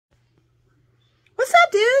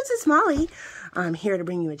dudes, it's Molly. I'm here to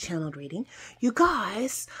bring you a channeled reading. You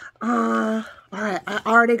guys, all right, I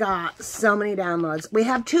already got so many downloads. We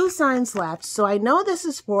have 2 signs left, so I know this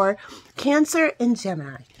is for Cancer and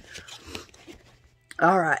Gemini.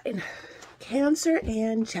 All right, Cancer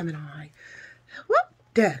and Gemini. What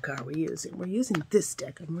deck are we using? We're using this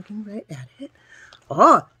deck. I'm looking right at it.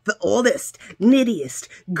 Oh, the oldest, nittiest,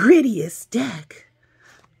 grittiest deck.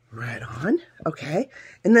 Right on. Okay.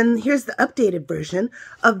 And then here's the updated version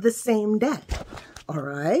of the same deck. All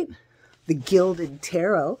right. The Gilded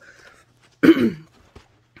Tarot.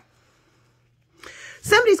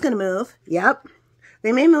 Somebody's going to move. Yep.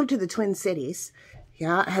 They may move to the Twin Cities.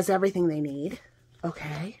 Yeah. It has everything they need.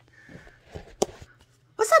 Okay.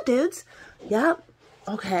 What's up, dudes? Yep.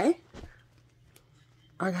 Okay.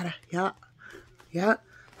 I gotta, yeah. Yeah.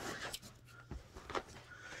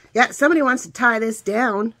 Yeah, somebody wants to tie this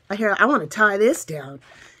down. I want to tie this down.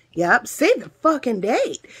 Yep, save the fucking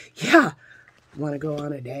date. Yeah, want to go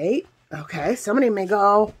on a date? Okay, somebody may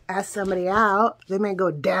go ask somebody out. They may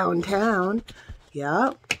go downtown.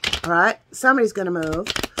 Yep. All right, somebody's going to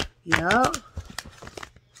move. Yep.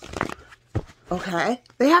 Okay,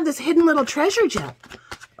 they have this hidden little treasure gem.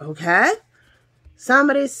 Okay,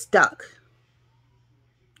 somebody's stuck.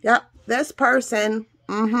 Yep, this person,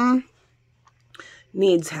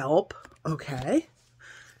 needs help. Okay.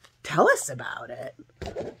 Tell us about it.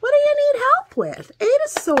 What do you need help with? 8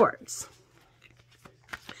 of Swords.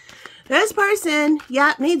 This person,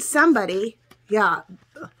 yeah, needs somebody. Yeah.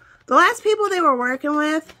 The last people they were working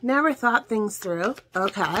with never thought things through.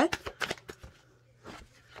 Okay.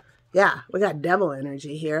 Yeah, we got devil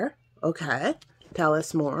energy here. Okay. Tell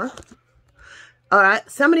us more. All right.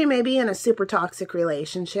 Somebody may be in a super toxic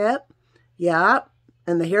relationship. Yeah.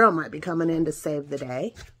 And the hero might be coming in to save the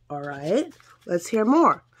day. All right. Let's hear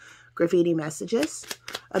more. Graffiti messages.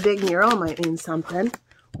 A big mural might mean something.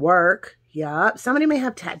 Work. Yup. Somebody may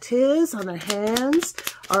have tattoos on their hands.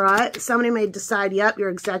 All right. Somebody may decide, yep, you're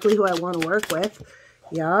exactly who I want to work with.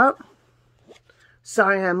 Yup.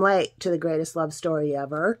 Sorry I'm late to the greatest love story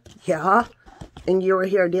ever. Yeah. And you were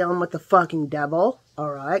here dealing with the fucking devil.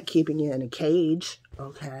 All right. Keeping you in a cage.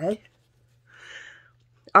 Okay.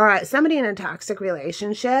 All right, somebody in a toxic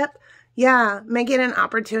relationship, yeah, may get an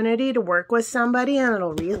opportunity to work with somebody and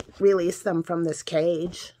it'll release them from this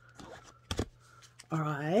cage. All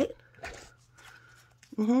right.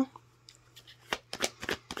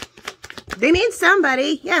 They need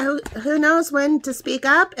somebody, yeah, who knows when to speak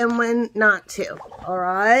up and when not to. All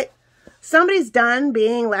right. Somebody's done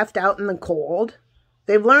being left out in the cold.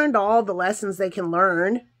 They've learned all the lessons they can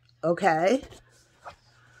learn. Okay.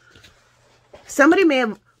 Somebody may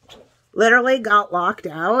have literally got locked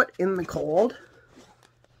out in the cold.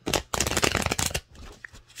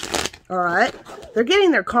 All right. They're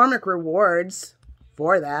getting their karmic rewards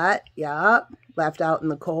for that. Yeah. Left out in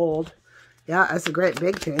the cold. Yeah, that's a great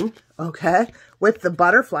big thing. Okay. With the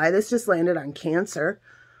butterfly, this just landed on Cancer.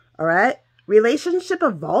 All right. Relationship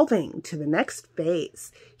evolving to the next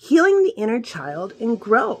phase. Healing the inner child and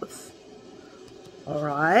growth. All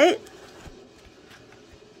right.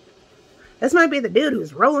 This might be the dude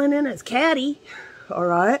who's rolling in his caddy. All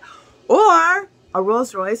right. Or a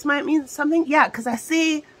Rolls Royce might mean something. Yeah, because I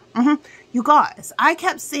see, you guys, I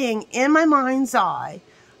kept seeing in my mind's eye,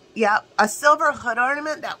 yeah, a silver hood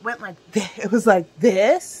ornament that went like this. It was like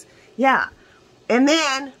this. Yeah. And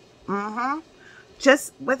then,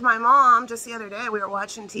 just with my mom, just the other day, we were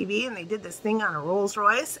watching TV and they did this thing on a Rolls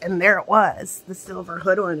Royce. And there it was, the silver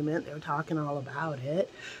hood ornament. They were talking all about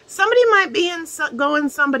it. Somebody might be go in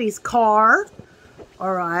somebody's car.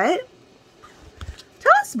 All right.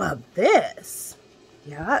 Tell us about this.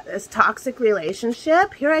 Yeah, this toxic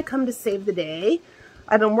relationship. Here I come to save the day.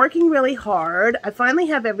 I've been working really hard. I finally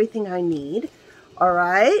have everything I need. All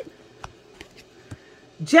right.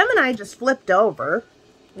 Gemini just flipped over.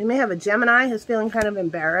 We may have a Gemini who's feeling kind of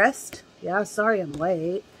embarrassed. Yeah, sorry I'm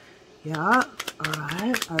late. Yeah, all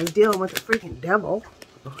right. I was dealing with the freaking devil.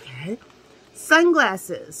 Okay.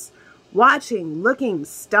 Sunglasses. Watching, looking,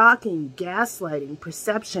 stalking, gaslighting,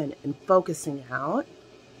 perception, and focusing out.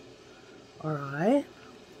 All right.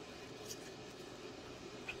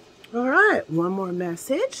 All right. One more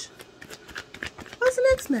message. What's the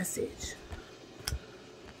next message?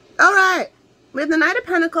 All right. With the Knight of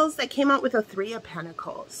Pentacles, they came out with a 3 of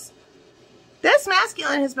Pentacles. This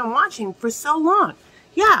masculine has been watching for so long.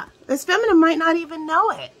 Yeah, this feminine might not even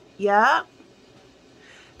know it. Yeah.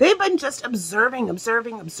 They've been just observing.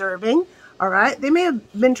 All right. They may have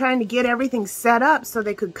been trying to get everything set up so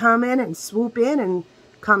they could come in and swoop in and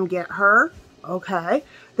come get her. Okay.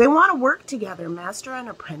 They want to work together, master and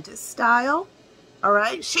apprentice style. All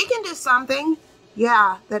right. She can do something.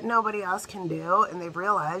 Yeah, that nobody else can do, and they've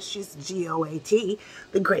realized she's GOAT,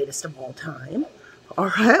 the greatest of all time.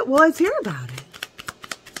 All right, well, let's hear about it.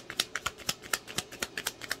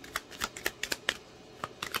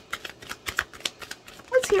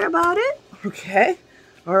 Let's hear about it. Okay,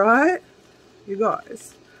 all right, you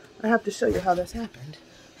guys, I have to show you how this happened.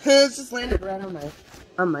 It just landed right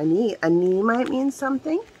on my knee. A knee might mean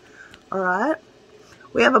something. All right,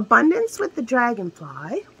 we have abundance with the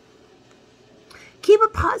dragonfly. Keep a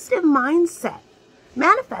positive mindset.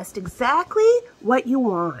 Manifest exactly what you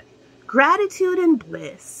want. Gratitude and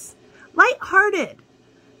bliss. Lighthearted.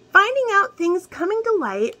 Finding out things coming to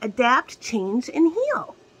light. Adapt, change, and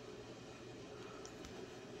heal.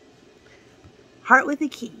 Heart with a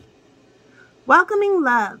key. Welcoming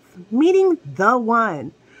love. Meeting the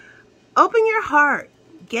one. Open your heart.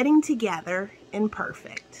 Getting together.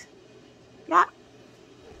 Imperfect. Yeah.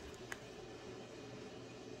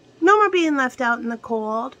 No more being left out in the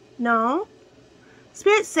cold. No.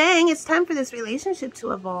 Spirit's saying it's time for this relationship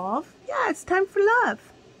to evolve. Yeah, it's time for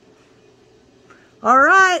love. All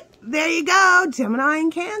right, there you go. Gemini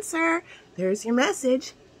and Cancer. There's your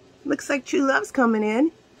message. Looks like true love's coming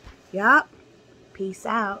in. Yup. Peace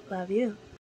out. Love you.